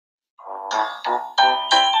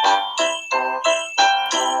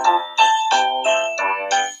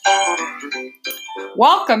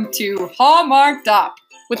Welcome to Hallmarked Up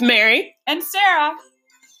with Mary and Sarah.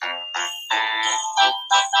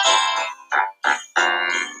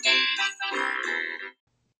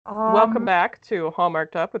 Welcome back to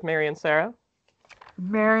Hallmarked Up with Mary and Sarah.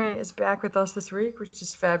 Mary is back with us this week, which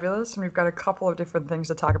is fabulous, and we've got a couple of different things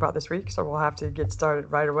to talk about this week, so we'll have to get started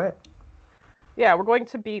right away. Yeah, we're going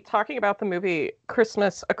to be talking about the movie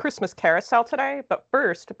A Christmas Carousel today, but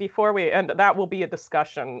first, and that will be a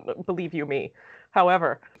discussion, believe you me.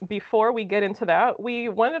 However, before we get into that, we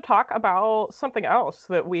want to talk about something else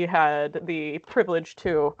that we had the privilege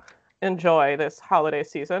to enjoy this holiday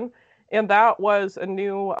season, and that was a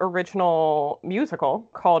new original musical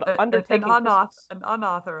called Undertaking Christmas. An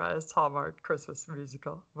unauthorized Hallmark Christmas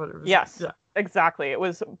musical. But it was, yes, yeah. Exactly. It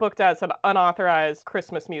was booked as an unauthorized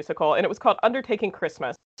Christmas musical, and it was called Undertaking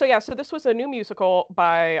Christmas. So this was a new musical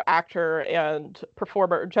by actor and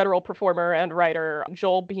general performer and writer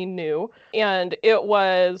Joel B. New, and it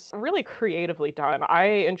was really creatively done. I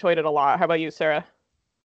enjoyed it a lot. How about you, Sarah?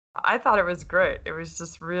 I thought it was great. It was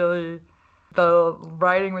just really, the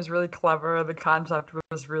writing was really clever. The concept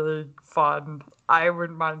was really fun. I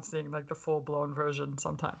wouldn't mind seeing like the full-blown version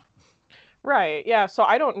sometime. Right. Yeah. So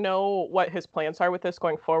I don't know what his plans are with this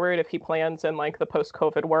going forward, if he plans in like the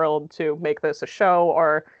post-COVID world to make this a show,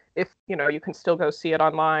 or if, you can still go see it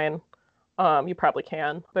online. You probably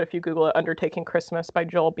can. But if you Google it, Undertaking Christmas by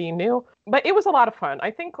Joel B. New. But it was a lot of fun. I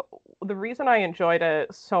think the reason I enjoyed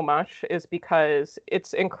it so much is because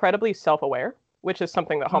it's incredibly self-aware, which is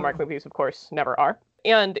something that Hallmark movies, of course, never are.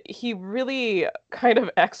 And he really kind of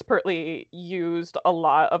expertly used a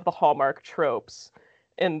lot of the Hallmark tropes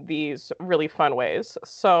in these really fun ways.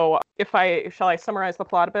 So shall I summarize the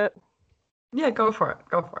plot a bit? Yeah, go for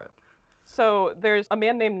it. So there's a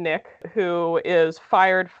man named Nick who is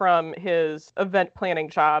fired from his event planning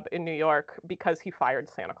job in New York because he fired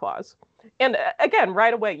Santa Claus. And again,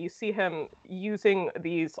 right away, you see him using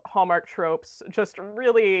these Hallmark tropes just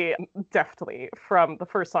really deftly from the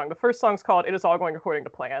first song. The first song's called It Is All Going According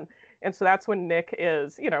to Plan. And so that's when Nick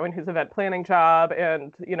is, in his event planning job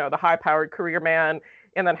and, the high-powered career man.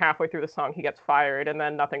 And then halfway through the song, he gets fired, and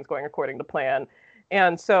then nothing's going according to plan.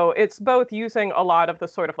 And so it's both using a lot of the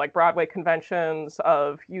sort of like Broadway conventions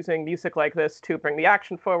of using music like this to bring the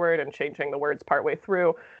action forward and changing the words partway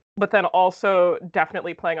through, but then also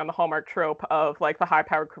definitely playing on the Hallmark trope of like the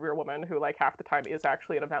high-powered career woman who like half the time is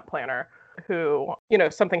actually an event planner who,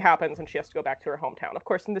 something happens and she has to go back to her hometown. Of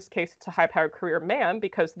course, in this case, it's a high-powered career man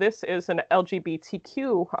because this is an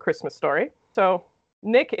LGBTQ Christmas story. So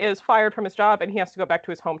Nick is fired from his job and he has to go back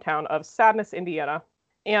to his hometown of Sadness, Indiana,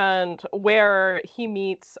 and where he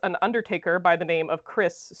meets an undertaker by the name of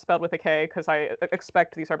Chris, spelled with a K, because I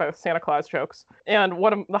expect these are both Santa Claus jokes. And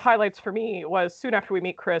one of the highlights for me was soon after we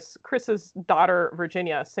meet Chris's daughter,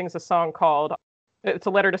 Virginia, sings a song called, it's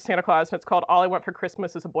a letter to Santa Claus, and it's called All I Want for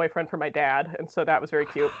Christmas is a Boyfriend for My Dad. And so that was very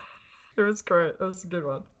cute. It was great. That was a good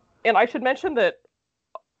one. And I should mention that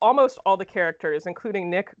almost all the characters, including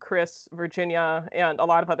Nick, Chris, Virginia, and a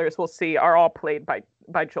lot of others we'll see, are all played by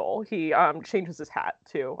Joel. He changes his hat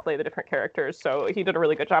to play the different characters, so he did a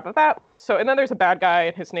really good job of that. So, and then there's a bad guy,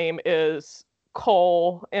 and his name is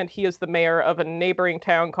Cole, and he is the mayor of a neighboring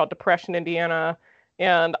town called Depression, Indiana.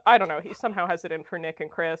 And I don't know, he somehow has it in for Nick and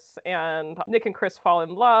Chris, and Nick and Chris fall in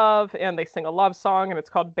love, and they sing a love song, and it's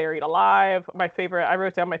called Buried Alive. I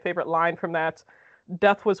wrote down my favorite line from that.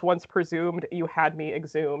 Death was once presumed, you had me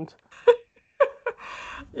exhumed.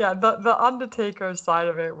 Yeah, the Undertaker side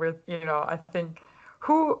of it with, I think,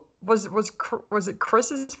 who was it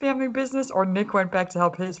Chris's family business or Nick went back to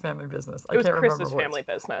help his family business? It was Chris's family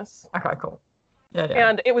business. Okay, cool. Yeah.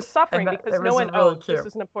 And it was suffering because no one owns. This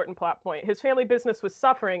is an important plot point. His family business was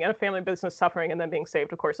suffering, and a family business suffering and then being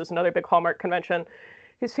saved, of course, is another big Hallmark convention.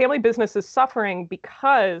 His family business is suffering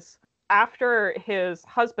because after his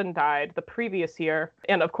husband died the previous year,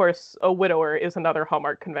 and of course, a widower is another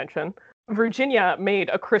Hallmark convention, Virginia made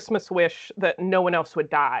a Christmas wish that no one else would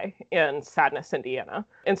die in Sadness, Indiana.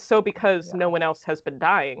 And so because no one else has been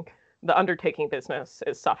dying, the undertaking business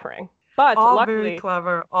is suffering. But all luckily, very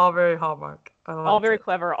clever, all very Hallmark. All very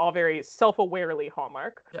clever, all very self-awarely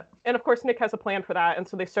Hallmark. Yeah. And of course, Nick has a plan for that. And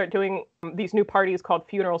so they start doing these new parties called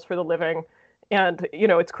Funerals for the Living. And,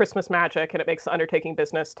 it's Christmas magic, and it makes the undertaking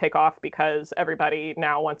business take off because everybody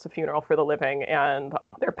now wants a funeral for the living, and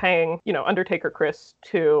they're paying, Undertaker Chris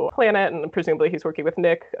to plan it, and presumably he's working with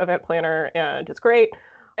Nick, event planner, and it's great.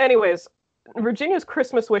 Anyways, Virginia's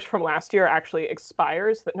Christmas wish from last year actually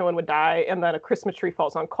expires, that no one would die, and then a Christmas tree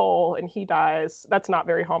falls on Cole, and he dies. That's not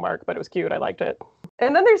very Hallmark, but it was cute. I liked it.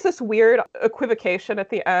 And then there's this weird equivocation at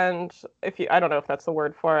the end, I don't know if that's the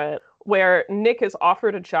word for it, where Nick is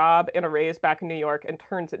offered a job and a raise back in New York and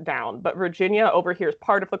turns it down. But Virginia overhears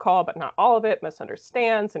part of the call, but not all of it,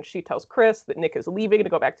 misunderstands, and she tells Chris that Nick is leaving to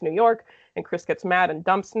go back to New York, and Chris gets mad and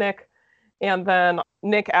dumps Nick. And then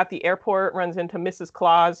Nick at the airport runs into Mrs.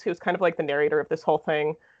 Claus, who's kind of like the narrator of this whole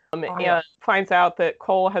thing, and finds out that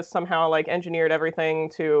Cole has somehow like engineered everything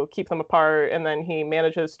to keep them apart, and then he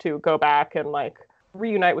manages to go back and like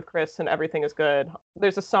reunite with Chris and everything is good.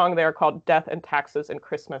 There's a song there called Death and Taxes and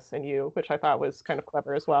Christmas and You, which I thought was kind of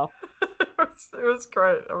clever as well. It was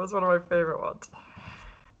great. It was one of my favorite ones.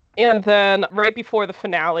 And then right before the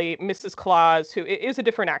finale, Mrs. Claus, who is a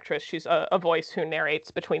different actress, she's a voice who narrates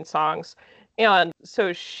between songs. And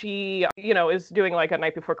so she, is doing like a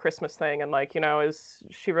Night Before Christmas thing. And like,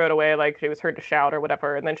 she wrote away, like she was heard to shout or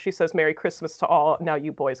whatever. And then she says, "Merry Christmas to all. Now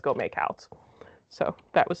you boys go make out." So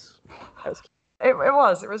that was It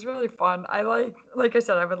was really fun. I like I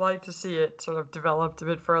said, I would like to see it sort of developed a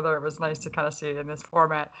bit further. It was nice to kind of see it in this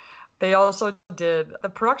format. They also did the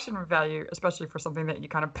production value, especially for something that you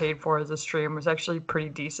kind of paid for as a stream, was actually pretty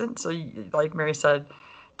decent. So like Mary said,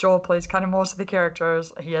 Joel plays kind of most of the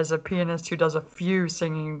characters. He has a pianist who does a few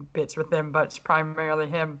singing bits with him, but it's primarily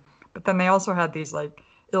him. But then they also had these like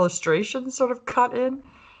illustrations sort of cut in.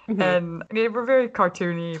 Mm-hmm. And they were very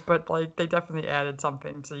cartoony, but like they definitely added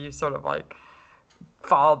something. So you sort of like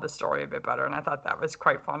followed the story a bit better, and I thought that was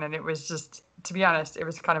quite fun. And it was just, to be honest, it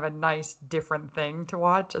was kind of a nice different thing to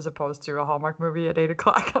watch as opposed to a Hallmark movie at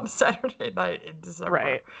 8:00 on Saturday night in December.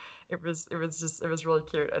 Right. It was really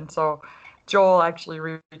cute. And so Joel actually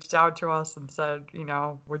reached out to us and said,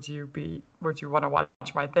 would you want to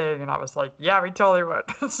watch my thing? And I was like, yeah, we totally would.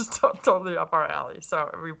 This is totally up our alley. So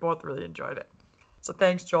we both really enjoyed it. So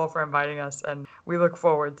thanks, Joel, for inviting us, and we look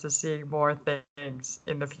forward to seeing more things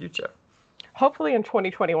in the future. Hopefully in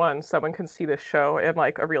 2021, someone can see this show in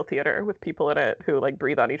like a real theater with people in it who like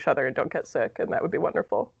breathe on each other and don't get sick, and that would be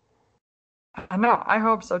wonderful. I know. I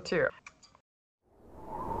hope so too.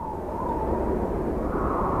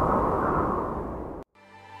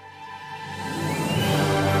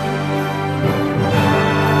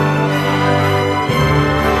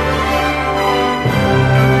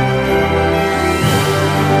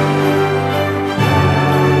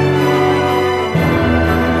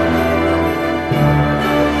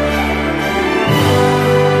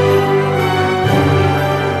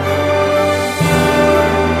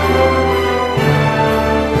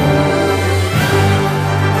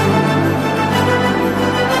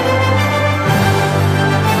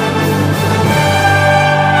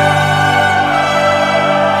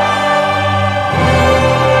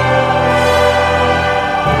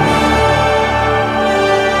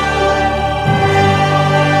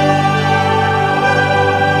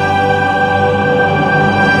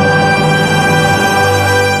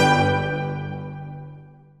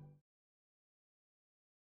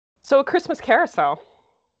 So A Christmas Carousel.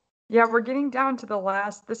 Yeah, we're getting down to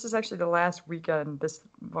this is actually the last weekend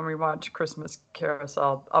when we watch Christmas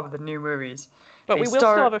Carousel of the new movies. But we will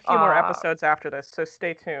still have a few more episodes after this, so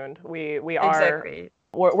stay tuned. We are exactly.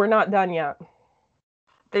 We're not done yet.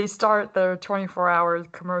 They start their 24 hours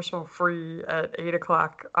commercial free at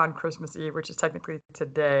 8:00 on Christmas Eve, which is technically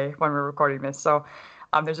today when we're recording this. So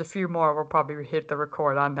there's a few more we'll probably hit the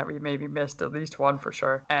record on that we maybe missed, at least one for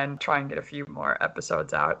sure, and try and get a few more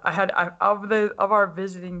episodes out. Of our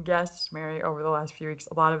visiting guests, Mary, over the last few weeks,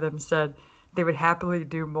 a lot of them said they would happily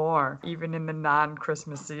do more, even in the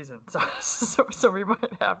non-Christmas season. So we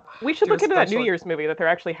might have. We should look into that New Year's movie that they're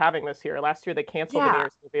actually having this year. Last year they canceled the New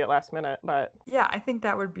Year's movie at last minute, but yeah, I think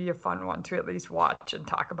that would be a fun one to at least watch and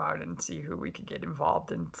talk about and see who we could get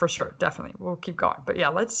involved in. For sure, definitely, we'll keep going. But yeah,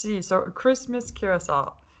 let's see. So Christmas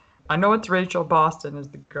Carousel. I know it's Rachel Boston is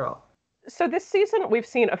the girl. So this season, we've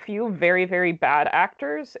seen a few very, very bad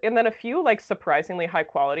actors, and then a few, like, surprisingly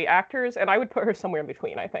high-quality actors, and I would put her somewhere in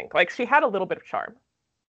between, I think. Like, she had a little bit of charm.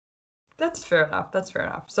 That's fair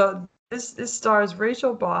enough. So this stars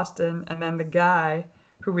Rachel Boston, and then the guy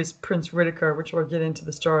who is Prince Whitaker, which we'll get into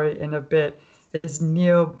the story in a bit, is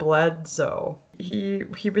Neil Bledsoe.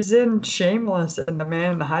 He was in Shameless and The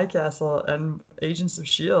Man in the High Castle and Agents of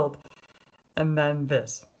S.H.I.E.L.D., and then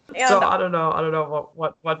this. And so I don't know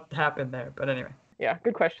what happened there, but anyway. Yeah,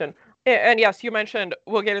 good question. And yes, you mentioned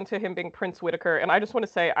we'll get into him being Prince Whitaker, and I just want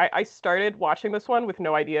to say I started watching this one with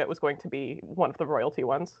no idea it was going to be one of the royalty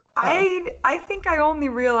ones. I think I only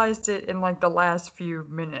realized it in like the last few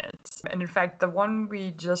minutes, and in fact, the one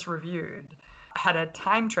we just reviewed had a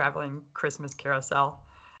time traveling Christmas carousel,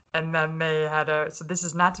 and then they had so this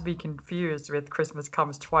is not to be confused with Christmas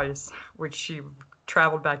Comes Twice, which she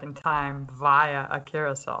traveled back in time via a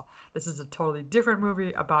carousel. This is a totally different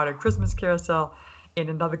movie about a Christmas carousel in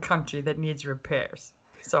another country that needs repairs.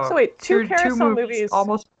 So wait, two two carousel movies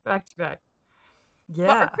almost back to back. But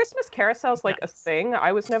are Yeah. Christmas carousels like a thing?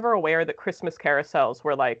 I was never aware that Christmas carousels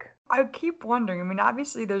were like. I keep wondering. I mean,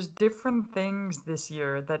 obviously, there's different things this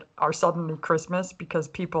year that are suddenly Christmas because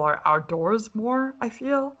people are outdoors more, I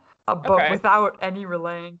feel, but Okay. without any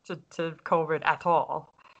relaying to COVID at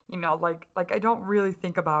all. Like I don't really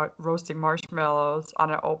think about roasting marshmallows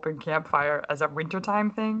on an open campfire as a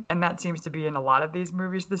wintertime thing, and that seems to be in a lot of these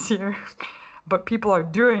movies this year. But people are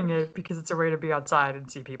doing it because it's a way to be outside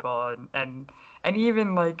and see people, and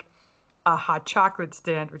even like a hot chocolate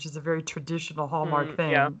stand, which is a very traditional Hallmark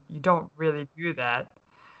thing, Yeah. you don't really do that.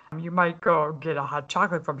 You might go get a hot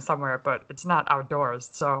chocolate from somewhere, but it's not outdoors.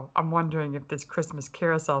 So I'm wondering if this Christmas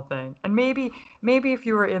carousel thing, and maybe if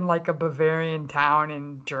you were in like a Bavarian town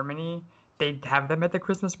in Germany, they'd have them at the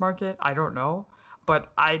Christmas market. I don't know,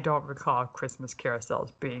 but I don't recall Christmas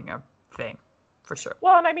carousels being a thing, for sure.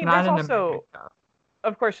 Well, and I mean, Not there's in also, America.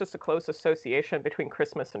 of course, just a close association between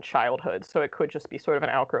Christmas and childhood, so it could just be sort of an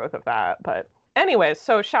outgrowth of that. But anyways,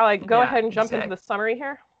 so shall I go Yeah, ahead and jump into exactly. the summary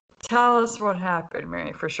here? Tell us what happened,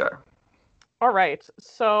 Mary, for sure. All right.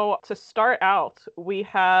 So to start out, we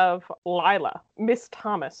have Lila, Miss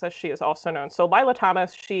Thomas, as she is also known. So Lila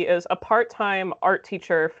Thomas, she is a part-time art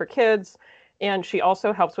teacher for kids, and she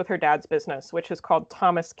also helps with her dad's business, which is called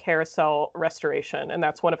Thomas Carousel Restoration. And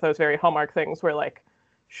that's one of those very Hallmark things where, like,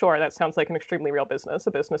 sure, that sounds like an extremely real business,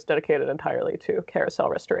 a business dedicated entirely to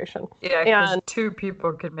carousel restoration. Yeah, because And two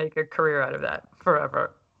people could make a career out of that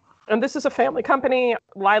forever. And this is a family company.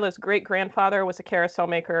 Lila's great-grandfather was a carousel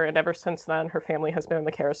maker, and ever since then, her family has been in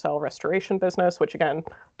the carousel restoration business, which, again,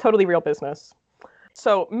 totally real business.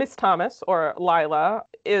 So Miss Thomas, or Lila,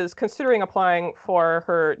 is considering applying for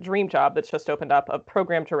her dream job that's just opened up of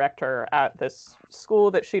program director at this school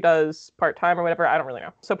that she does part-time or whatever. I don't really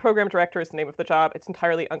know. So program director is the name of the job. It's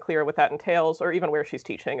entirely unclear what that entails or even where she's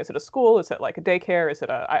teaching. Is it a school? Is it like a daycare? Is it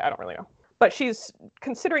I don't really know. But she's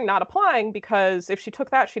considering not applying because if she took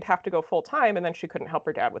that, she'd have to go full-time and then she couldn't help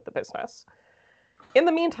her dad with the business. In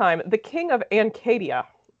the meantime, the king of Ancadia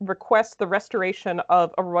requests the restoration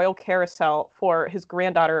of a royal carousel for his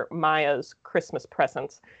granddaughter Maya's Christmas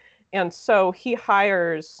present. And so he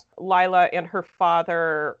hires Lila and her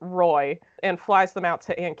father, Roy, and flies them out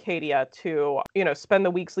to Ancadia to, spend the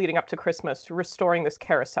weeks leading up to Christmas restoring this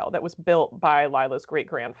carousel that was built by Lila's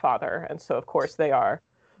great-grandfather. And so, of course, they are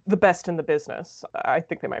the best in the business. I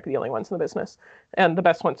think they might be the only ones in the business, and the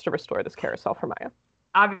best ones to restore this carousel for Maya.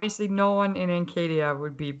 Obviously, no one in Ancadia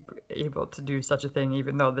would be able to do such a thing,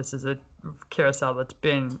 even though this is a carousel that's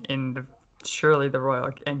been in surely the royal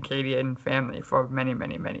Ancadian family for many,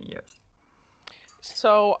 many, many years.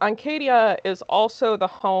 So Ancadia is also the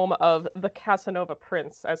home of the Casanova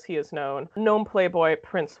Prince, as he is known, gnome playboy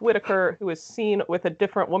Prince Whitaker, who is seen with a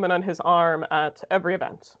different woman on his arm at every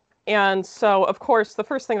event. And so, of course, the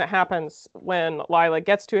first thing that happens when Lila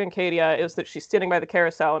gets to Ancadia is that she's standing by the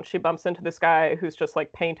carousel and she bumps into this guy who's just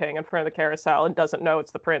like painting in front of the carousel and doesn't know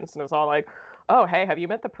it's the prince and is all like, oh, hey, have you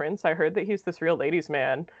met the prince? I heard that he's this real ladies'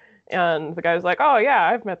 man. And the guy's like, oh, yeah,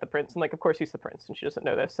 I've met the prince. And like, of course, he's the prince. And she doesn't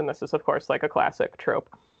know this. And this is, of course, like a classic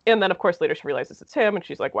trope. And then, of course, later she realizes it's him. And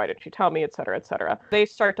she's like, why didn't you tell me, et cetera, et cetera. They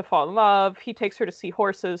start to fall in love. He takes her to see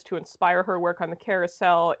horses to inspire her work on the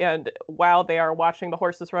carousel. And while they are watching the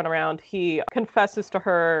horses run around, he confesses to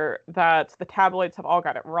her that the tabloids have all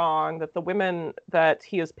got it wrong, that the women that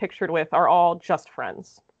he is pictured with are all just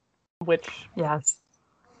friends, which Yes.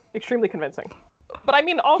 extremely convincing. But I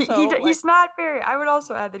mean, also, he's not very. I would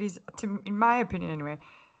also add that in my opinion anyway,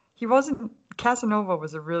 he wasn't. Casanova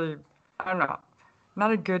was a really, I don't know,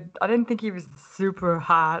 not a good. I didn't think he was super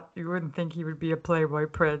hot. You wouldn't think he would be a playboy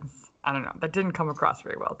prince. I don't know. That didn't come across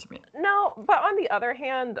very well to me. No, but on the other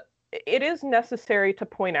hand, it is necessary to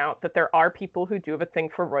point out that there are people who do have a thing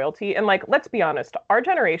for royalty. And like, let's be honest, our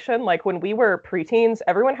generation, like when we were preteens,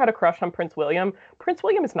 everyone had a crush on Prince William. Prince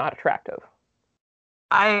William is not attractive.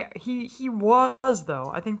 He was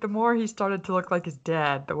though. I think the more he started to look like his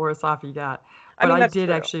dad, the worse off he got. I But mean, I that's did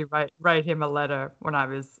true. actually write him a letter when I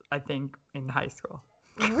was, I think, in high school.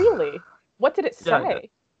 Really? What did it Yeah, I did. say?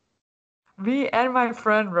 Me and my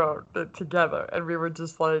friend wrote it together, and we were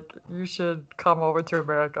just like, "You should come over to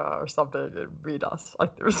America or something and meet us."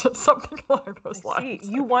 Like there was just something along those See, lines.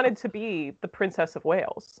 you wanted to be the Princess of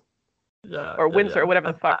Wales Yeah, or yeah, Windsor, yeah. or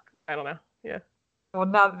whatever the fuck. I don't know. Yeah. Well,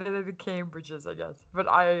 now they're the Cambridges, I guess. But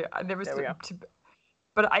I never. There we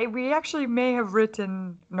go. We actually may have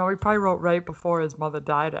written. No, we probably wrote right before his mother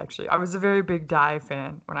died. Actually, I was a very big Di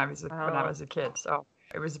fan when I was a Oh. kid. So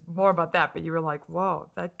It was more about that, but you were like, whoa,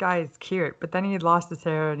 that guy is cute. But then he lost his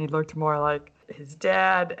hair and he looked more like his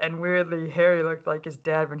dad. And weirdly, Harry looked like his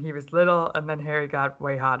dad when he was little. And then Harry got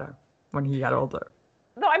way hotter when he got older.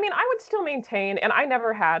 No, I mean, I would still maintain, and I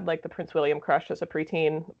never had like the Prince William crush as a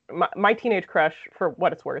preteen. My teenage crush, for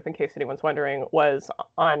what it's worth, in case anyone's wondering, was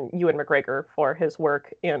on Ewan McGregor for his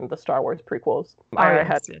work in the Star Wars prequels. I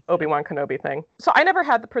had Obi-Wan Kenobi thing. So I never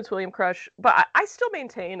had the Prince William crush, but I still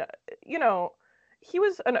maintain, you know, he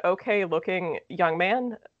was an okay looking young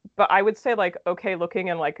man, but I would say like okay looking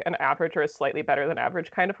in like an average or a slightly better than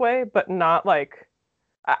average kind of way, but not like,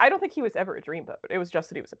 I don't think he was ever a dreamboat. It was just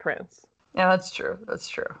that he was a prince. Yeah, that's true. That's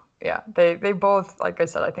true. Yeah, they both, like I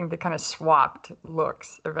said, I think they kind of swapped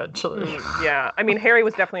looks eventually. Yeah, I mean, Harry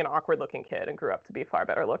was definitely an awkward looking kid and grew up to be far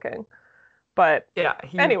better looking. But yeah,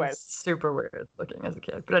 he anyways, was super weird looking as a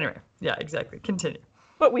kid. But anyway, yeah, exactly. Continue.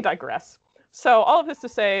 But we digress. So all of this to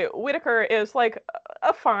say, Whittaker is like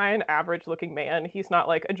a fine, average-looking man. He's not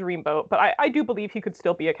like a dreamboat, but I do believe he could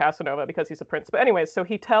still be a Casanova because he's a prince. But anyways, so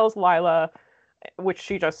he tells Lila, which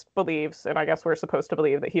she just believes, and I guess we're supposed to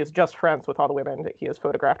believe, that he is just friends with all the women that he is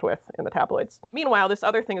photographed with in the tabloids. Meanwhile, this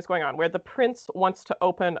other thing is going on where the prince wants to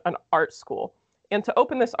open an art school. And to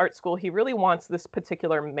open this art school, he really wants this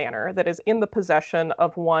particular manor that is in the possession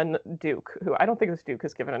of one duke, who I don't think this duke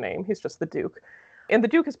is given a name. He's just the duke. And the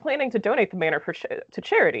duke is planning to donate the manor to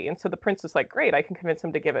charity. And so the prince is like, great, I can convince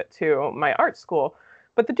him to give it to my art school.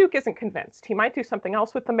 But the duke isn't convinced. He might do something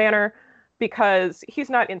else with the manor, because he's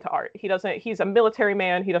not into art. He's a military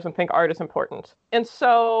man. He doesn't think art is important. And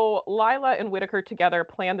so Lila and Whittaker together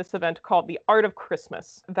plan this event called the Art of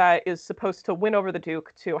Christmas that is supposed to win over the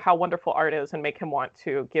Duke to how wonderful art is and make him want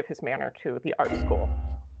to give his manor to the art school.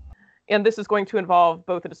 And this is going to involve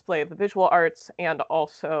both a display of the visual arts and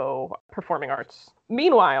also performing arts.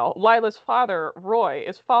 Meanwhile, Lila's father, Roy,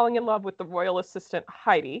 is falling in love with the royal assistant,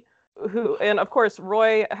 Heidi, and of course,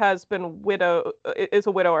 Roy is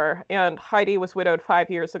a widower, and Heidi was widowed 5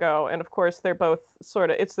 years ago. And of course, they're both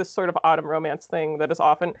it's this sort of autumn romance thing that is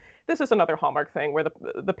often, this is another Hallmark thing where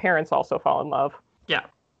the parents also fall in love. Yeah.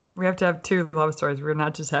 We have to have two love stories. We're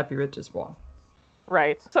not just happy with just one.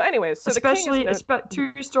 Right. So anyways, so especially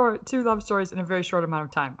two love stories in a very short amount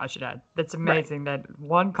of time, I should add. That's amazing that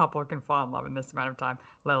one couple can fall in love in this amount of time,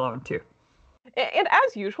 let alone two. And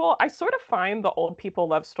as usual, I sort of find the old people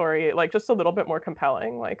love story like just a little bit more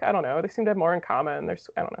compelling. Like, I don't know, they seem to have more in common.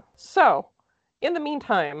 I don't know. So, in the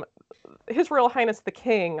meantime, His Royal Highness the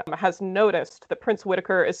King has noticed that Prince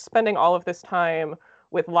Whittaker is spending all of this time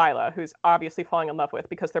with Lila, who's obviously falling in love with,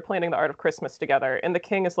 because they're planning the Art of Christmas together. And the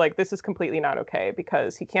king is like, this is completely not okay,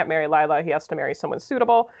 because he can't marry Lila. He has to marry someone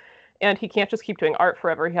suitable. And he can't just keep doing art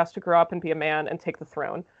forever. He has to grow up and be a man and take the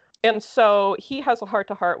throne. And so he has a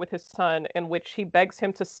heart-to-heart with his son in which he begs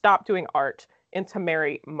him to stop doing art and to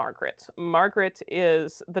marry Margaret. Margaret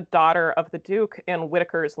is the daughter of the Duke and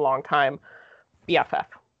Whittaker's longtime BFF.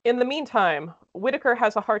 In the meantime, Whittaker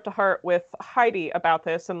has a heart-to-heart with Heidi about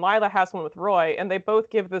this, and Lila has one with Roy, and they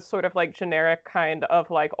both give this sort of like generic kind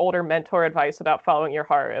of like older mentor advice about following your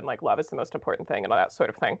heart and like love is the most important thing and all that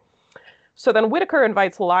sort of thing. So then Whittaker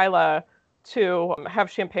invites Lila to have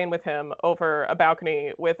champagne with him over a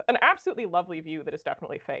balcony with an absolutely lovely view that is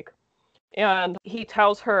definitely fake. And he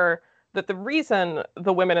tells her that the reason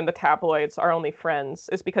the women in the tabloids are only friends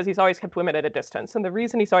is because he's always kept women at a distance. And the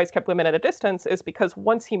reason he's always kept women at a distance is because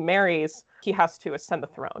once he marries, he has to ascend the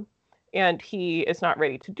throne. And he is not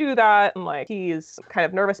ready to do that. And like, he's kind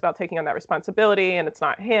of nervous about taking on that responsibility, and it's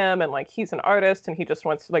not him. And like, he's an artist and he just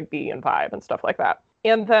wants to like be and vibe and stuff like that.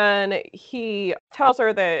 And then he tells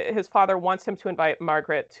her that his father wants him to invite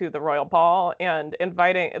Margaret to the royal ball. And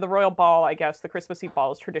inviting the royal ball, I guess, the Christmas Eve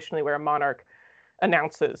ball is traditionally where a monarch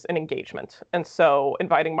announces an engagement. And so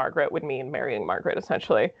inviting Margaret would mean marrying Margaret,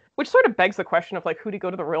 essentially. Which sort of begs the question of like, who do you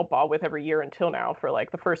go to the royal ball with every year until now for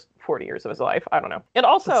like the first 40 years of his life? I don't know. And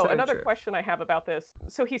also, another question I have about this.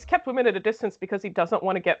 So he's kept women at a distance because he doesn't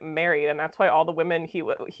want to get married. And that's why all the women he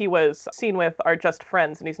was seen with are just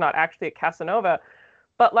friends, and he's not actually a Casanova.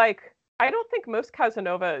 But like, I don't think most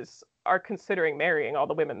Casanovas are considering marrying all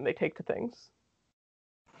the women they take to things.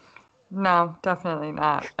 No, definitely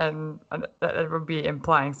not. And that would be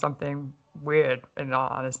implying something weird, in all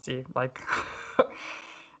honesty. Like,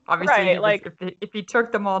 obviously, right, if he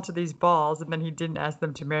took them all to these balls and then he didn't ask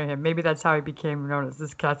them to marry him, maybe that's how he became known as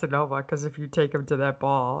this Casanova, because if you take them to that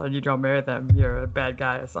ball and you don't marry them, you're a bad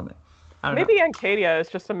guy or something. Maybe Ancadia is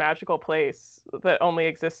just a magical place that only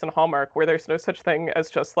exists in Hallmark, where there's no such thing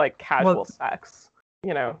as just like casual sex.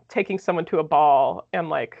 You know, taking someone to a ball and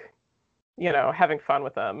like, you know, having fun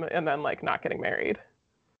with them and then like not getting married.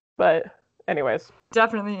 But Anyways.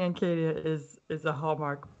 Definitely Encadia is a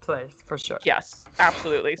Hallmark place for sure. Yes,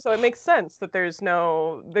 absolutely. So it makes sense that there's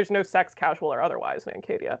no sex, casual or otherwise, in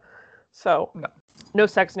Encadia. So no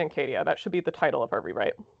sex in Encadia. That should be the title of our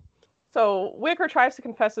rewrite. So Whittaker tries to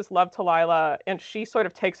confess his love to Lila, and she sort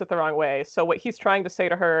of takes it the wrong way. So what he's trying to say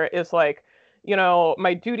to her is like, you know,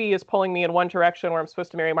 my duty is pulling me in one direction where I'm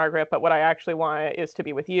supposed to marry Margaret, but what I actually want is to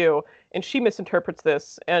be with you. And she misinterprets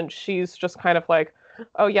this, and she's just kind of like,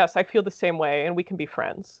 oh yes, I feel the same way, and we can be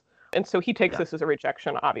friends. And so he takes this as a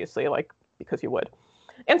rejection, obviously, like, because you would.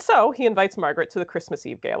 And so he invites Margaret to the Christmas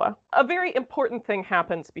Eve gala. A very important thing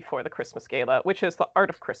happens before the Christmas gala, which is the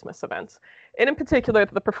Art of Christmas events, and in particular,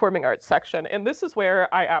 the performing arts section. And this is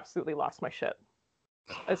where I absolutely lost my shit,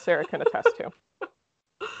 as Sarah can attest to.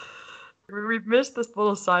 We've missed this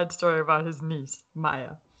little side story about his niece,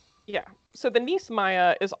 Maya. Yeah. So the niece,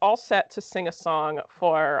 Maya, is all set to sing a song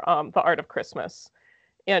for the Art of Christmas.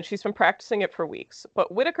 And she's been practicing it for weeks.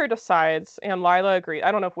 But Whittaker decides, and Lila agrees.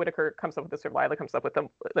 I don't know if Whittaker comes up with this or Lila comes up with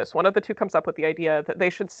this. One of the two comes up with the idea that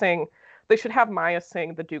they should have Maya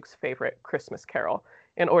sing the Duke's favorite Christmas carol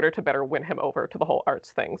in order to better win him over to the whole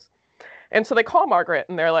arts things. And so they call Margaret,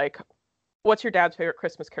 and they're like, what's your dad's favorite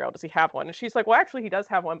Christmas carol? Does he have one? And she's like, well, actually, he does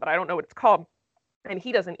have one, but I don't know what it's called. And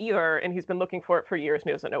he doesn't either, and he's been looking for it for years, and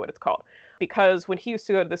he doesn't know what it's called. Because when he used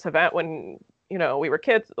to go to this event when, you know, we were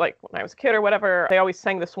kids, like when I was a kid or whatever, they always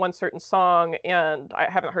sang this one certain song, and I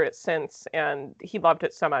haven't heard it since, and he loved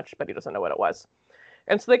it so much, but he doesn't know what it was.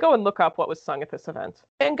 And so they go and look up what was sung at this event.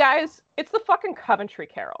 And guys, it's the fucking Coventry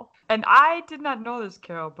Carol. And I did not know this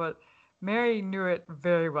carol, but Mary knew it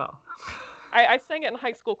very well. I sang it in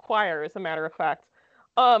high school choir, as a matter of fact.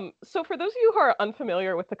 So for those of you who are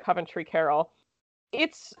unfamiliar with the Coventry Carol,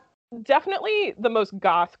 it's definitely the most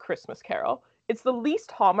goth Christmas carol. It's the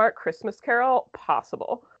least Hallmark Christmas carol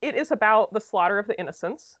possible. It is about the slaughter of the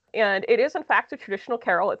innocents, and it is in fact a traditional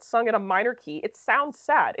carol. It's sung in a minor key. It sounds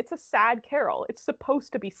sad. It's a sad carol. It's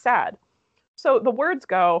supposed to be sad. So the words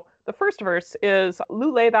go, the first verse is,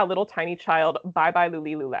 Lule, thou little tiny child, bye-bye,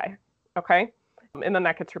 lule, lule. Okay? And then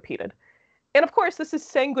that gets repeated. And of course, this is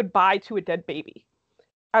saying goodbye to a dead baby,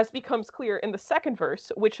 as becomes clear in the second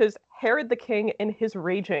verse, which is, Herod the king in his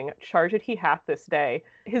raging charged he hath this day,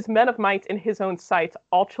 his men of might in his own sight,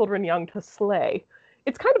 all children young to slay.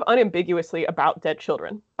 It's kind of unambiguously about dead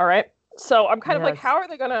children, all right? So I'm kind of like, how are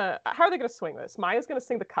they gonna swing this? Maya's gonna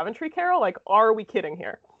sing the Coventry Carol? Like, are we kidding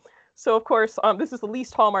here? So of course, this is the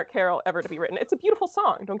least Hallmark carol ever to be written. It's a beautiful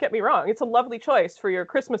song, don't get me wrong. It's a lovely choice for your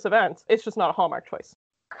Christmas event. It's just not a Hallmark choice.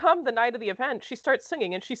 Come the night of the event, she starts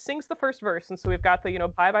singing, and she sings the first verse, and so we've got the, you know,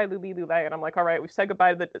 bye bye lule lule, and I'm like, all right, we've said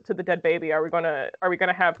goodbye to the dead baby. Are we gonna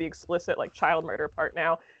have the explicit like child murder part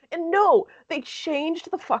now? And no, they changed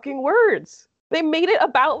the fucking words. They made it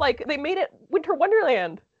Winter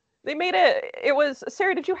Wonderland. It was,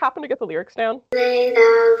 Sarah, did you happen to get the lyrics down? Lay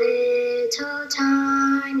thou little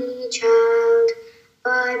tiny child,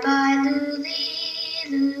 bye bye lule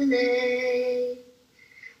lule.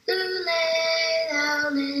 Lule, thou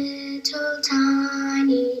little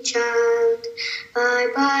tiny child,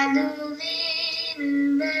 bye-bye, lule,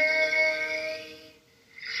 lule.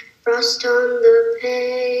 Frost on the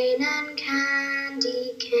pane and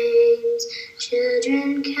candy canes,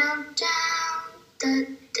 children count down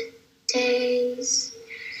the days.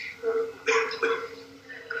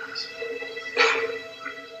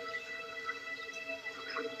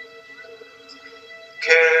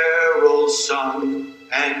 Carols sung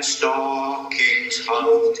and stockings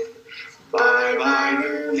hung, bye-bye,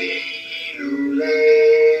 lule, lule.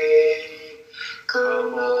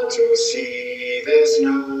 Come all to see this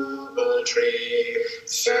noble tree,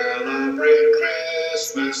 celebrate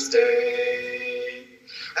Christmas Day,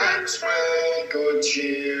 and spread good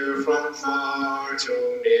cheer from far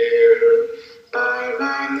to near,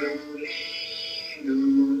 bye-bye, lule,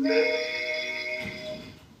 lule.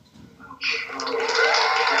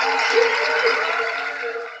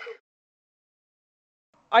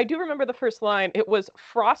 I do remember the first line. It was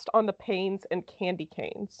frost on the panes and candy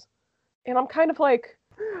canes. And I'm kind of like,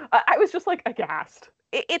 I was just like aghast.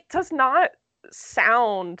 It does not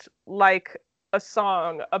sound like a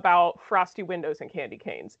song about frosty windows and candy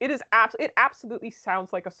canes. It absolutely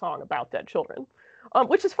sounds like a song about dead children,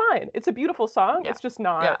 which is fine. It's a beautiful song. Yeah. It's just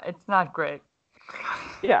not. Yeah, it's not great.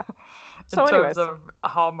 Yeah. So in terms of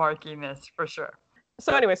hallmarkiness, for sure.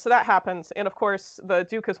 So anyway, so that happens. And of course, the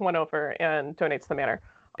Duke has won over and donates the manor.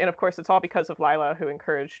 And of course, it's all because of Lila, who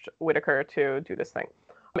encouraged Whittaker to do this thing.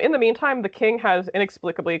 In the meantime, the king has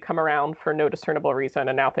inexplicably come around for no discernible reason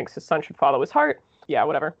and now thinks his son should follow his heart. Yeah,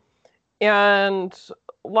 whatever. And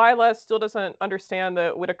Lila still doesn't understand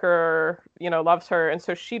that Whitaker, loves her, and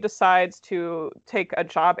so she decides to take a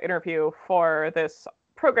job interview for this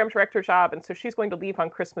program director job, and so she's going to leave on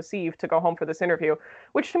Christmas Eve to go home for this interview,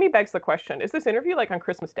 which to me begs the question, is this interview like on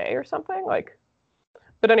Christmas Day or something?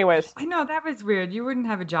 But anyways. I know, that was weird. You wouldn't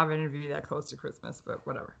have a job interview that close to Christmas, but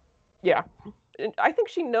whatever. Yeah. I think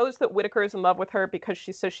she knows that Whitaker is in love with her because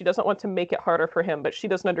she says she doesn't want to make it harder for him, but she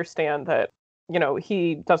doesn't understand that,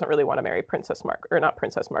 he doesn't really want to marry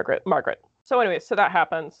Margaret. So anyway, so that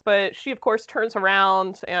happens. But she, of course, turns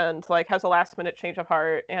around and has a last minute change of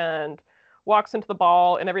heart and walks into the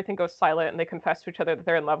ball and everything goes silent and they confess to each other that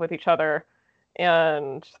they're in love with each other.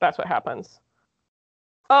 And that's what happens.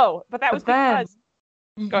 Oh, but that was because...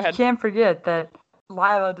 Go ahead. You can't forget that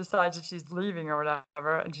Lila decides that she's leaving or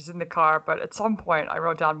whatever, and she's in the car. But at some point, I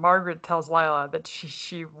wrote down, Margaret tells Lila that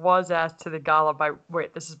she was asked to the gala by...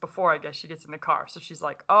 Wait, this is before, I guess, she gets in the car. So she's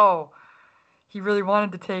like, oh, he really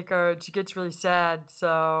wanted to take her. She gets really sad,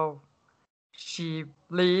 so she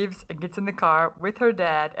leaves and gets in the car with her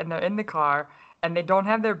dad, and they're in the car, and they don't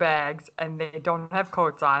have their bags, and they don't have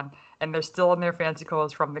coats on, and they're still in their fancy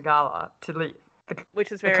clothes from the gala to leave.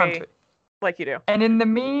 Which is very... country. Like you do. And in the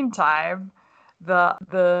meantime,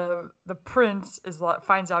 the prince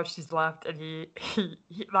finds out she's left, and he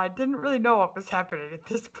I didn't really know what was happening at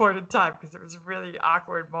this point in time because it was a really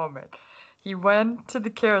awkward moment. He went to the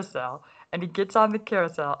carousel, and he gets on the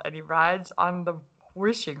carousel, and he rides on the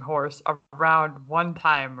wishing horse around one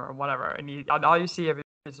time or whatever, and all you see of it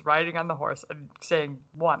is riding on the horse and saying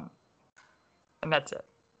one, and that's it.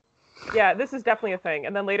 Yeah, this is definitely a thing.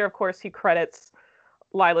 And then later, of course, he credits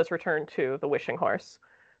Lila's return to the wishing horse.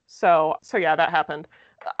 So yeah, that happened.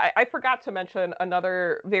 I forgot to mention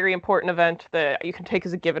another very important event that you can take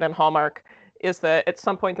as a given in Hallmark is that at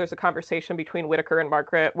some point there's a conversation between Whitaker and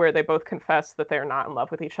Margaret where they both confess that they're not in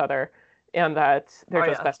love with each other and that they're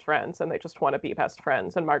just best friends and they just want to be best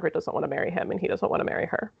friends, and Margaret doesn't want to marry him and he doesn't want to marry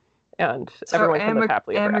her. And so everyone can live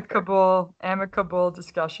happily ever after. Amicable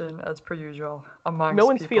discussion as per usual amongst no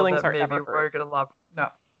one's people feelings that are maybe ever we're gonna love. No.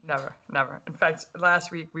 Never. In fact, last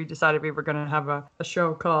week we decided we were going to have a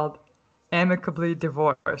show called Amicably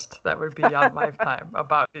Divorced that would be on Lifetime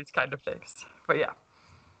about these kind of things. But yeah.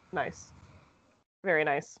 Nice. Very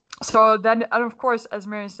nice. So then, and of course, as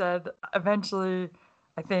Mary said, eventually,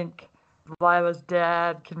 I think Lila's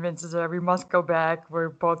dad convinces her, we must go back. We're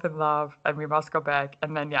both in love and we must go back.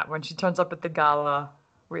 And then, yeah, when she turns up at the gala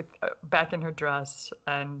with back in her dress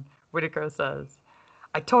and Whitaker says,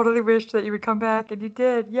 I totally wished that you would come back, and you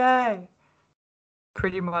did. Yay!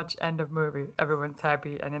 Pretty much end of movie. Everyone's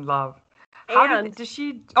happy and in love. Does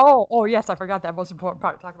she... Oh, yes, I forgot that most important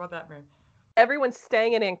part. Talk about that, Mary. Everyone's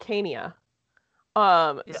staying in Ancania.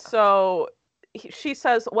 Yeah. So she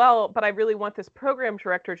says, well, but I really want this program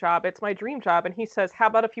director job. It's my dream job. And he says, how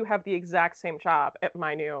about if you have the exact same job at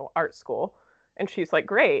my new art school? And she's like,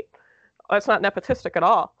 great. That's not nepotistic at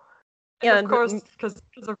all. And of course, because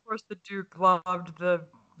of course the Duke loved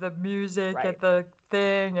the music at the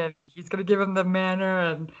thing, and he's gonna give him the manor,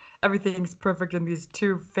 and everything's perfect. And these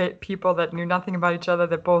two people that knew nothing about each other,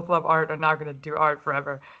 that both love art, are now gonna do art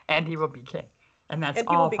forever, and he will be king, and that's all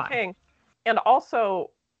fine. And he will be king. And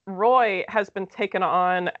also, Roy has been taken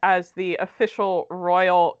on as the official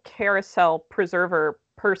royal carousel preserver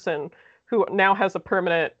person, who now has a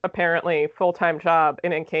permanent, apparently, full-time job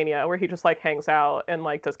in Ancania, where he just, hangs out and,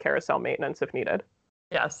 does carousel maintenance if needed.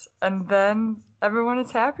 Yes, and then everyone is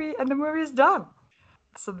happy, and the movie is done.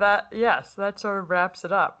 So that sort of wraps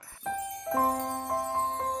it up.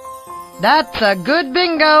 That's a good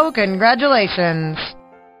bingo. Congratulations.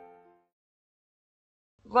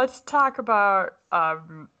 Let's talk about,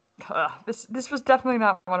 this was definitely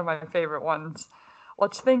not one of my favorite ones.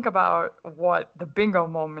 Let's think about what the bingo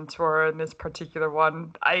moments were in this particular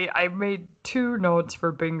one. I made 2 notes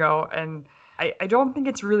for bingo, and I don't think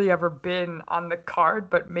it's really ever been on the card,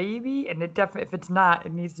 but maybe, and it definitely, if it's not,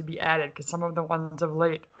 it needs to be added, because some of the ones of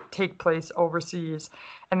late take place overseas,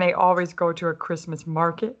 and they always go to a Christmas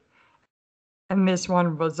market. And this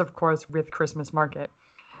one was, of course, with Christmas market.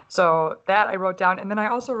 So that I wrote down. And then I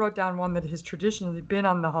also wrote down one that has traditionally been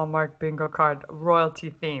on the Hallmark bingo card, royalty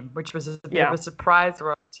theme, which was a bit of a surprise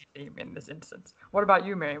royalty theme in this instance. What about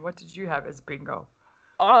you, Mary? What did you have as bingo?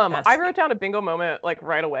 I wrote down a bingo moment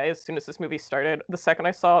right away as soon as this movie started. The second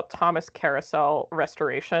I saw Thomas Carousel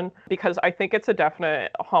Restoration, because I think it's a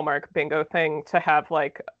definite Hallmark bingo thing to have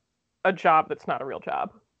a job that's not a real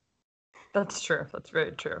job. That's true. That's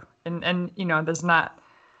very true. And there's not...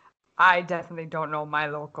 I definitely don't know my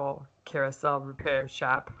local carousel repair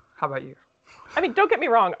shop. How about you? I mean, don't get me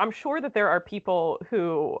wrong. I'm sure that there are people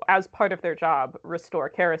who, as part of their job, restore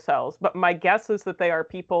carousels. But my guess is that they are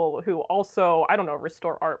people who also, I don't know,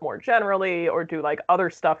 restore art more generally or do like other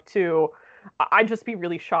stuff too. I'd just be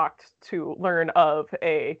really shocked to learn of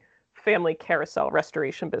a family carousel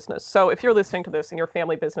restoration business. So if you're listening to this and your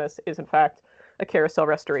family business is in fact a carousel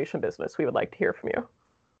restoration business, we would like to hear from you.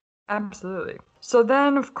 Absolutely. So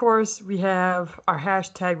then, of course, we have our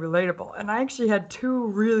hashtag relatable, and I actually had two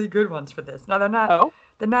really good ones for this. Now Oh,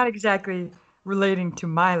 they're not exactly relating to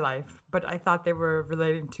my life, but I thought they were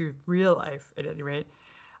relating to real life at any rate.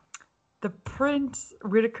 The Prince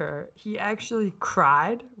Whitaker, he actually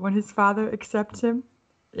cried when his father accepts him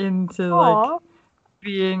into like aw.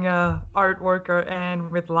 being a art worker and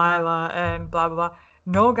with Lila and blah blah blah.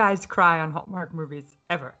 No guys cry on Hallmark movies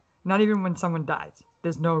ever. Not even when someone dies.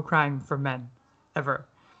 There's no crying for men ever.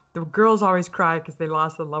 The girls always cry because they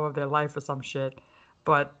lost the love of their life or some shit,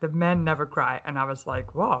 but the men never cry. And I was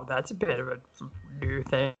like, whoa, that's a bit of a new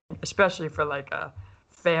thing, especially for like a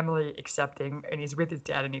family accepting, and he's with his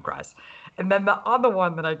dad and he cries. And then the other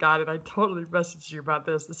one that I got, and I totally messaged you about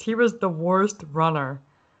this, is he was the worst runner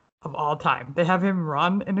of all time. They have him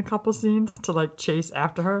run in a couple scenes to like chase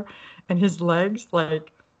after her, and his legs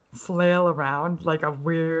like flail around like a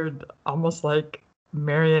weird, almost like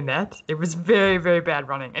marionette. It was very, very bad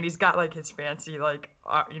running. And he's got like his fancy, like,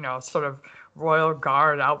 sort of royal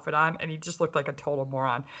guard outfit on, and he just looked like a total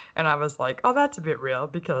moron. And I was like, oh, that's a bit real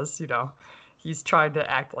because, he's trying to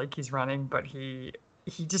act like he's running, but he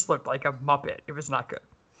just looked like a Muppet. It was not good.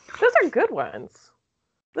 Those are good ones.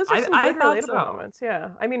 Those are some I good thought relatable so. moments.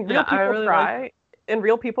 Yeah. I mean, real Yeah, I people really cry, and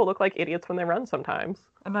real people look like idiots when they run sometimes.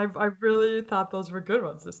 And I really thought those were good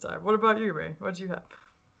ones this time. What about you, Ray? What'd you have?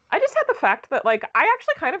 I just had the fact that, like, I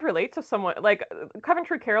actually kind of relate to someone. Like,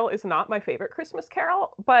 Coventry Carol is not my favorite Christmas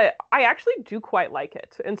carol, but I actually do quite like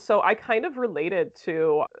it. And so I kind of related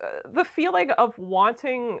to the feeling of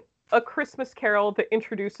wanting a Christmas carol that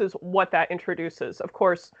introduces what that introduces. Of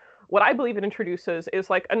course, what I believe it introduces is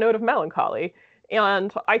like a note of melancholy.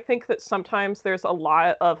 And I think that sometimes there's a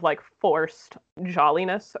lot of like forced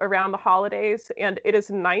jolliness around the holidays. And it is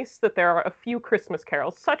nice that there are a few Christmas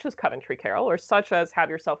carols, such as Coventry Carol, or such as Have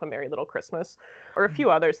Yourself a Merry Little Christmas, or a few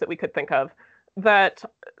others that we could think of, that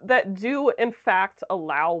do in fact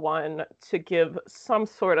allow one to give some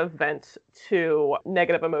sort of vent to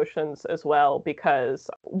negative emotions as well. Because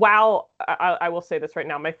while I will say this right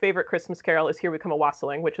now, my favorite Christmas carol is Here We Come a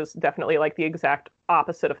Wassailing, which is definitely like the exact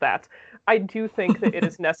opposite of that. I do think that it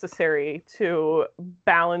is necessary to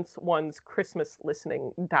balance one's Christmas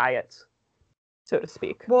listening diet, so to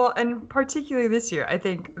speak. Well, and particularly this year, I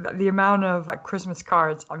think the amount of Christmas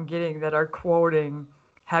cards I'm getting that are quoting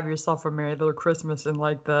Have Yourself a Merry Little Christmas and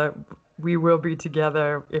like the we will be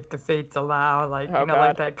together if the fates allow, like, Oh, like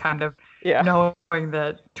God. that kind of Yeah, knowing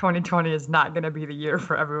that 2020 is not going to be the year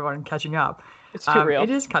for everyone catching up. it's too real.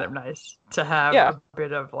 It is kind of nice to have Yeah. a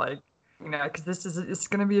bit of like, because it's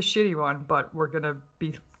going to be a shitty one, but we're going to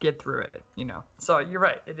get through it, So you're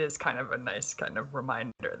right. It is kind of a nice kind of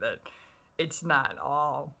reminder that it's not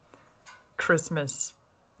all Christmas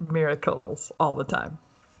miracles all the time.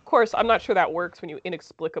 Of course, I'm not sure that works when you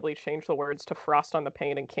inexplicably change the words to Frost on the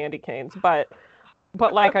Pane and Candy Canes, but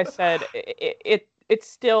like I said, it's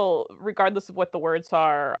still, regardless of what the words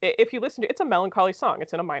are, if you listen to it, it's a melancholy song.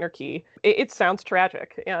 It's in a minor key. It sounds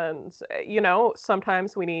tragic, and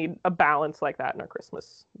sometimes we need a balance like that in our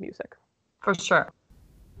Christmas music. For sure.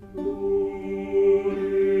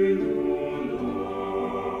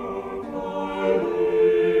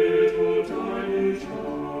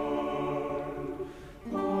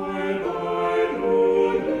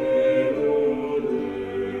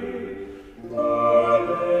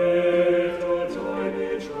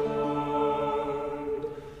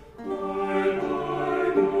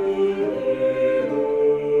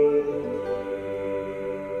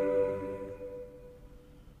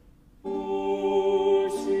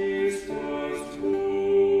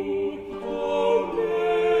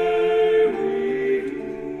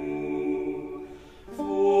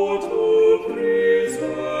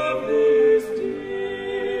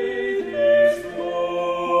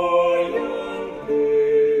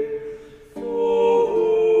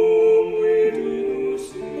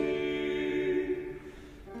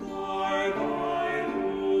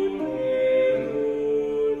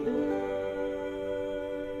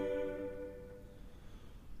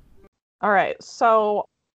 All right, so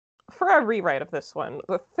for a rewrite of this one,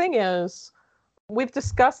 the thing is, we've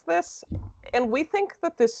discussed this, and we think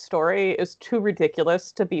that this story is too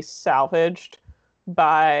ridiculous to be salvaged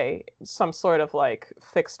by some sort of like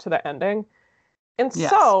fix to the ending. And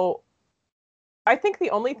Yes. so I think the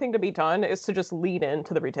only thing to be done is to just lead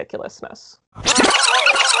into the ridiculousness.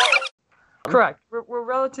 Correct. We're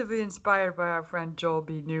relatively inspired by our friend Joel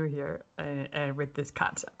B. New here and with this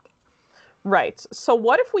concept. Right. So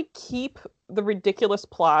what if we keep the ridiculous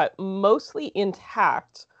plot mostly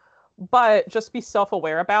intact, but just be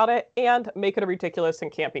self-aware about it and make it a ridiculous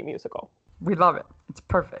and campy musical? We love it. It's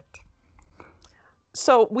perfect.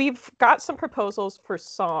 So we've got some proposals for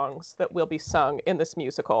songs that will be sung in this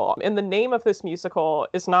musical. And the name of this musical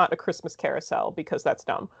is not A Christmas Carousel, because that's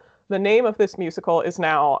dumb. The name of this musical is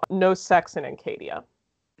now No Sex in Encadia.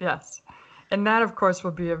 Yes. And that, of course,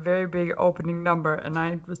 will be a very big opening number. And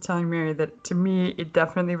I was telling Mary that to me, it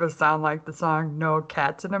definitely will sound like the song No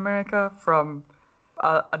Cats in America from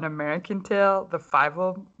An American Tale, the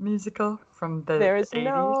Fievel musical from the There's 80s.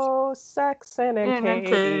 no sex in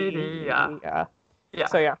Encadia. Encadia. Yeah,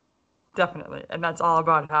 So yeah. definitely. And that's all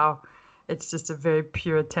about how it's just a very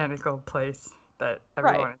puritanical place that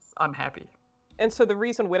everyone is unhappy. And so the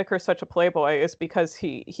reason Whittaker's such a playboy is because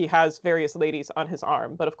he has various ladies on his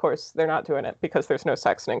arm. But of course, they're not doing it because there's no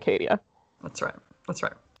sex in Encadia. That's right. That's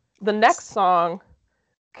right. The next song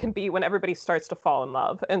can be when everybody starts to fall in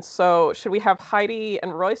love. And so should we have Heidi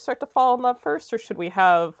and Roy start to fall in love first, or should we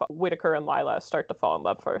have Whittaker and Lila start to fall in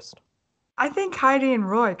love first? I think Heidi and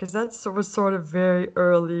Roy, because that was sort of very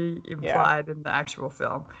early implied in the actual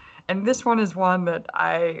film. And this one is one that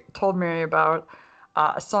I told Mary about,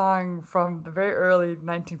 a song from the very early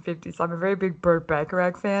 1950s. I'm a very big Burt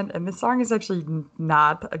Bacharach fan, and this song is actually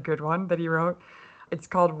not a good one that he wrote. It's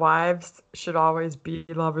called Wives Should Always Be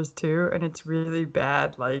Lovers Too, and it's really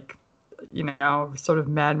bad, like, sort of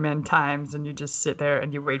Mad Men times, and you just sit there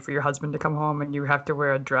and you wait for your husband to come home and you have to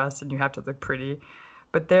wear a dress and you have to look pretty.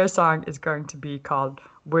 But their song is going to be called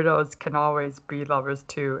Widows Can Always Be Lovers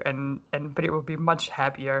Too, but it will be much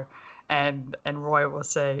happier. And Roy will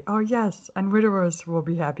say, oh yes, and widowers will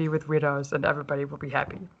be happy with widows, and everybody will be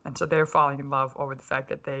happy. And so they're falling in love over the fact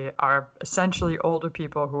that they are essentially older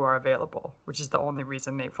people who are available, which is the only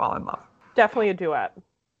reason they fall in love. Definitely a duet.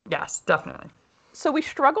 Yes, definitely. So we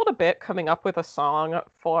struggled a bit coming up with a song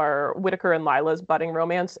for Whittaker and Lila's budding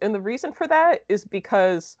romance. And the reason for that is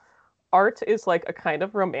because art is like a kind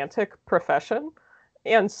of romantic profession.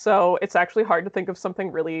 And so it's actually hard to think of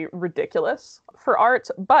something really ridiculous for art.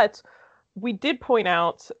 But we did point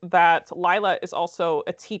out that Lila is also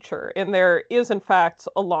a teacher. And there is, in fact,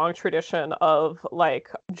 a long tradition of like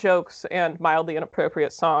jokes and mildly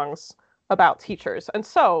inappropriate songs about teachers. And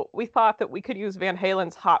so we thought that we could use Van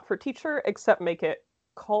Halen's Hot for Teacher, except make it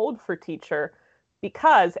Cold for Teacher,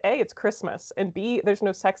 because A, it's Christmas, and B, there's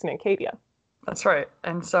no sex in Encadia. That's right.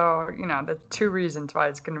 And so, the two reasons why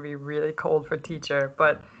it's going to be really cold for Teacher,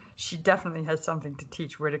 but she definitely has something to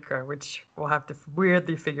teach Whittaker, which we'll have to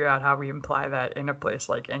weirdly figure out how we imply that in a place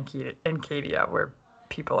like Encadia, where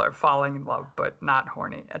people are falling in love but not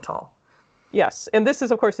horny at all. Yes, and this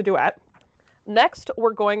is, of course, a duet. Next,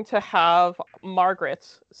 we're going to have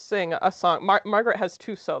Margaret sing a song. Margaret has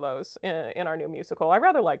two solos in our new musical. I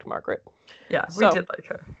rather liked Margaret. Yeah, we did like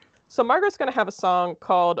her. So Margaret's going to have a song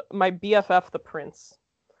called My BFF the Prince,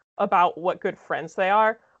 about what good friends they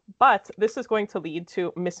are. But this is going to lead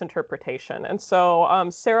to misinterpretation. And so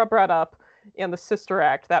Sarah brought up in the Sister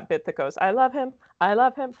Act that bit that goes, I love him, I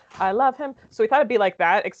love him, I love him. So we thought it'd be like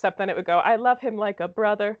that, except then it would go, I love him like a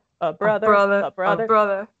brother, a brother, a brother. A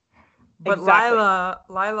brother. But Exactly.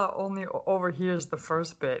 Lila only overhears the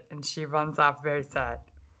first bit, and she runs off very sad.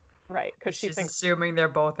 Right, because she She's thinks, assuming they're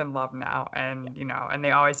both in love now, and and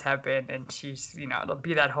they always have been, and she's it'll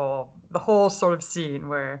be the whole sort of scene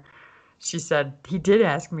where she said he did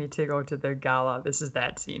ask me to go to the gala. This is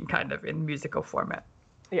that scene kind of in musical format.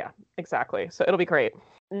 yeah, exactly. So it'll be great.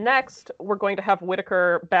 Next, we're going to have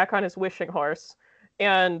Whittaker back on his wishing horse.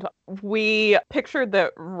 And we pictured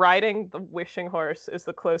that riding the wishing horse is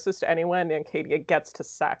the closest anyone in Encadia gets to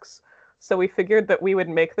sex. So we figured that we would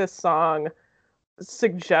make this song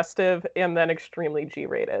suggestive and then extremely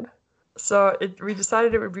G-rated. So we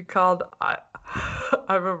decided it would be called I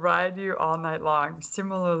Will Ride You All Night Long,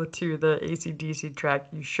 similar to the AC/DC track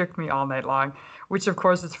You Shook Me All Night Long, which of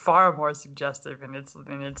course is far more suggestive in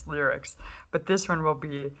its lyrics. But this one will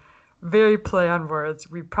be very play on words.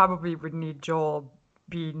 We probably would need Joel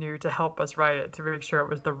B. New to help us write it to make sure it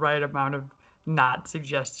was the right amount of not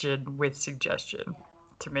suggestion with suggestion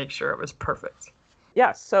to make sure it was perfect.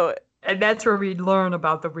 Yeah, so... And that's where we learn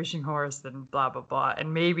about the wishing horse and blah, blah, blah.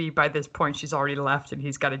 And maybe by this point she's already left and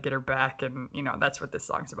he's got to get her back. And, that's what this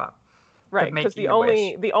song's about. Right, because the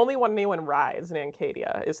only one anyone rides in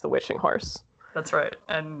Encadia is the wishing horse. That's right.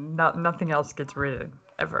 And nothing else gets ridden.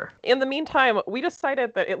 ever. In the meantime, we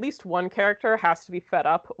decided that at least one character has to be fed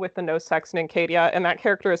up with the no sex in Encadia, and that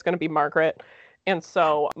character is going to be Margaret. And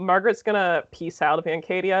so Margaret's going to peace out of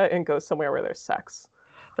Encadia and go somewhere where there's sex.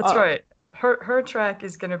 That's right. Her track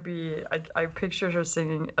is going to be, I pictured her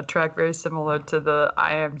singing a track very similar to the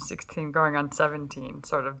I Am 16 going on 17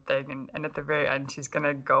 sort of thing. And at the very end, she's going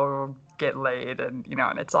to go get laid and,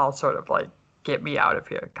 and it's all sort of like, get me out of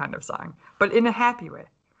here kind of song, but in a happy way.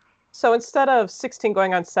 So instead of 16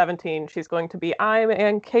 going on 17, she's going to be I'm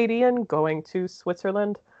Encadian going to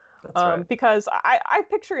Switzerland. That's right. Because I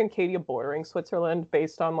picture Encadia bordering Switzerland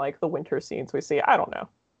based on like the winter scenes we see. I don't know.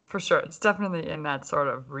 For sure. It's definitely in that sort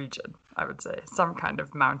of region, I would say. Some kind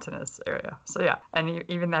of mountainous area. So yeah, and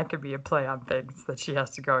even that could be a play on things that she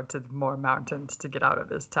has to go to more mountains to get out of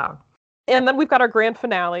this town. And then we've got our grand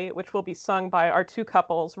finale, which will be sung by our two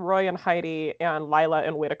couples, Roy and Heidi, and Lila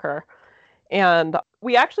and Whitaker. And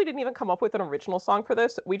we actually didn't even come up with an original song for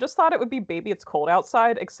this. We just thought it would be Baby It's Cold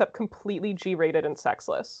Outside, except completely G-rated and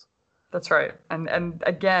sexless. That's right. And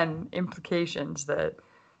again, implications that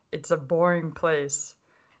it's a boring place.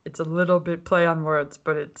 It's a little bit play on words,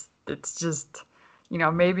 but it's just,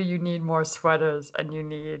 maybe you need more sweaters and you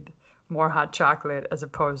need more hot chocolate as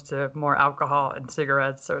opposed to more alcohol and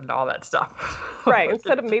cigarettes and all that stuff. Right.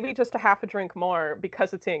 Instead of maybe just a half a drink more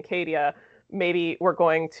because it's in Encadia, maybe we're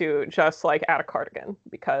going to just like add a cardigan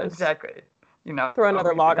because exactly. Throw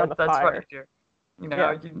another log on the that's fire. What you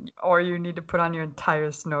do. Or you need to put on your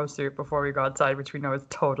entire snowsuit before we go outside, which we know is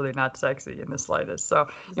totally not sexy in the slightest. So,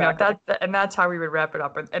 exactly. That's how we would wrap it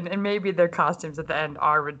up. And maybe their costumes at the end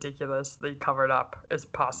are ridiculously covered up as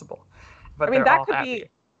possible. But I mean, that could happy. be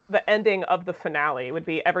the ending of the finale would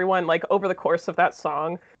be everyone like over the course of that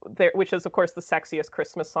song, which is of course the sexiest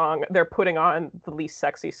Christmas song, they're putting on the least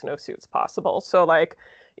sexy snowsuits possible. So like,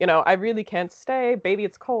 I really can't stay, baby,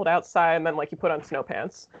 it's cold outside, and then like you put on snow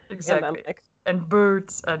pants. Exactly. And then, like, and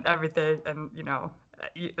boots and everything, and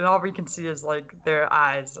and all we can see is like their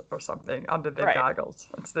eyes or something under their goggles.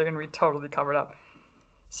 So they're gonna be totally covered up.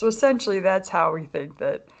 So essentially, that's how we think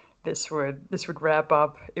that this would wrap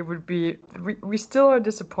up. It would be we still are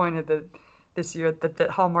disappointed that this year that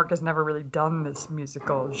Hallmark has never really done this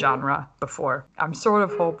musical genre before. I'm sort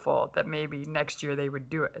of hopeful that maybe next year they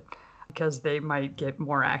would do it, because they might get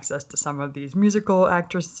more access to some of these musical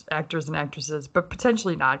actors and actresses, but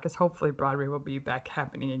potentially not, because hopefully Broadway will be back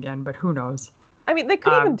happening again, but who knows? I mean, they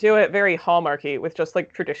could even do it very Hallmarky with just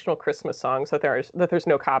like traditional Christmas songs that there's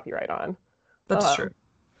no copyright on. That's true.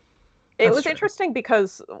 It was interesting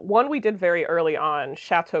because one we did very early on,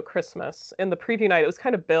 Chateau Christmas, in the preview night, it was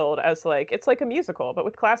kind of billed as like, it's like a musical, but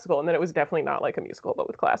with classical. And then it was definitely not like a musical, but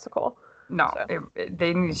with classical. No, so.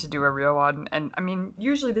 They need to do a real one. And I mean,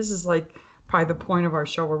 usually this is like probably the point of our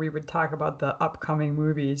show where we would talk about the upcoming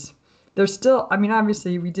movies. There's still, I mean,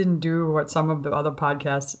 obviously we didn't do what some of the other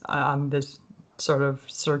podcasts on this sort of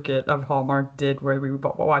circuit of Hallmark did, where we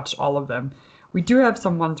watched all of them. We do have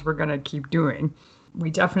some ones we're going to keep doing. We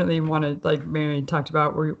definitely want to, like Mary talked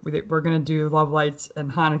about, we're going to do Love Lights and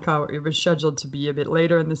Hanukkah. It was scheduled to be a bit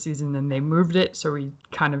later in the season, and they moved it, so we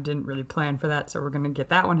kind of didn't really plan for that. So we're going to get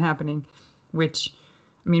that one happening, which,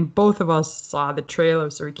 I mean, both of us saw the trailer,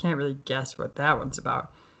 so we can't really guess what that one's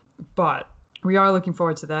about. But we are looking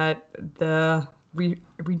forward to that. We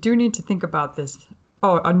do need to think about this.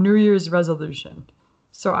 Oh, a New Year's resolution.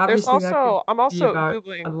 So obviously I'm also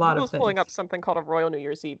Googling, a lot Google's of pulling up something called a Royal New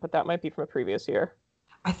Year's Eve, but that might be from a previous year.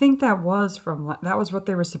 I think that was what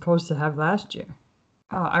they were supposed to have last year.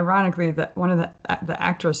 Ironically, that one of the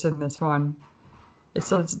actress in this one,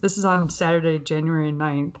 this is on Saturday, January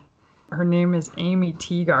 9th. Her name is Amy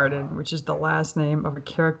Teagarden, which is the last name of a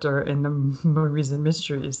character in the Movies and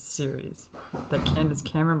Mysteries series that Candace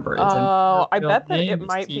Cameron is in. Oh, I bet that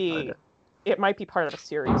it might be part of a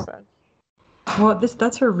series then. Well,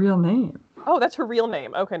 that's her real name. Oh, that's her real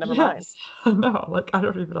name. Okay, never mind. No, like I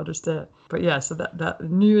don't even understand. But yeah, so that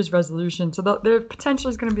New Year's resolution. So there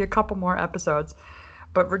potentially is going to be a couple more episodes,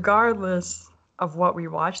 but regardless of what we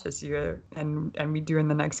watch this year and we do in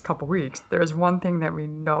the next couple weeks, there's one thing that we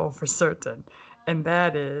know for certain, and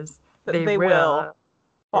that is they will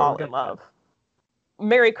fall in love.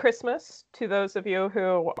 Merry Christmas to those of you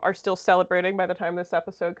who are still celebrating by the time this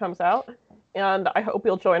episode comes out. And I hope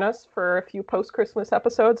you'll join us for a few post-Christmas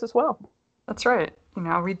episodes as well. That's right.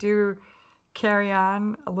 We do carry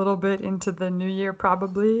on a little bit into the new year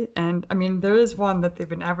probably. And I mean, there is one that they've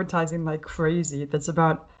been advertising like crazy that's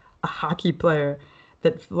about a hockey player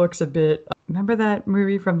that looks a bit... Remember that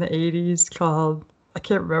movie from the 80s called... I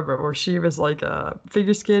can't remember, where she was like a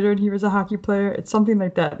figure skater and he was a hockey player? It's something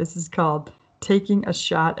like that. This is called Taking a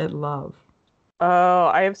Shot at Love. Oh,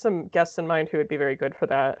 I have some guests in mind who would be very good for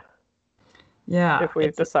that Yeah. if we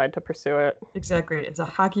decide to pursue it. Exactly. It's a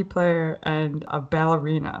hockey player and a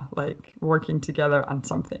ballerina, like working together on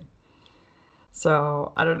something.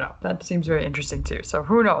 So I don't know. That seems very interesting too. So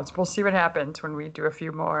who knows? We'll see what happens when we do a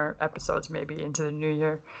few more episodes, maybe into the new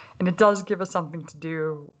year. And it does give us something to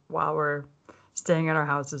do while we're staying in our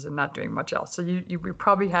houses and not doing much else. So you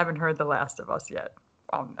probably haven't heard The Last of Us yet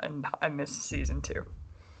in this season too.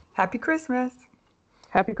 Happy Christmas.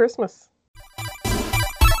 Happy Christmas.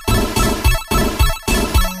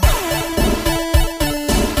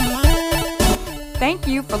 Thank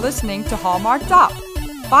you for listening to Hallmarked Up.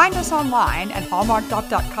 Find us online at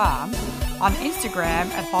hallmarkedup.com, on Instagram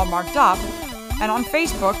at hallmarkedup, and on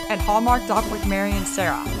Facebook at Hallmarked Up with Mary and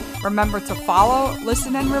Sarah. Remember to follow,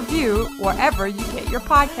 listen, and review wherever you get your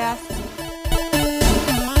podcasts.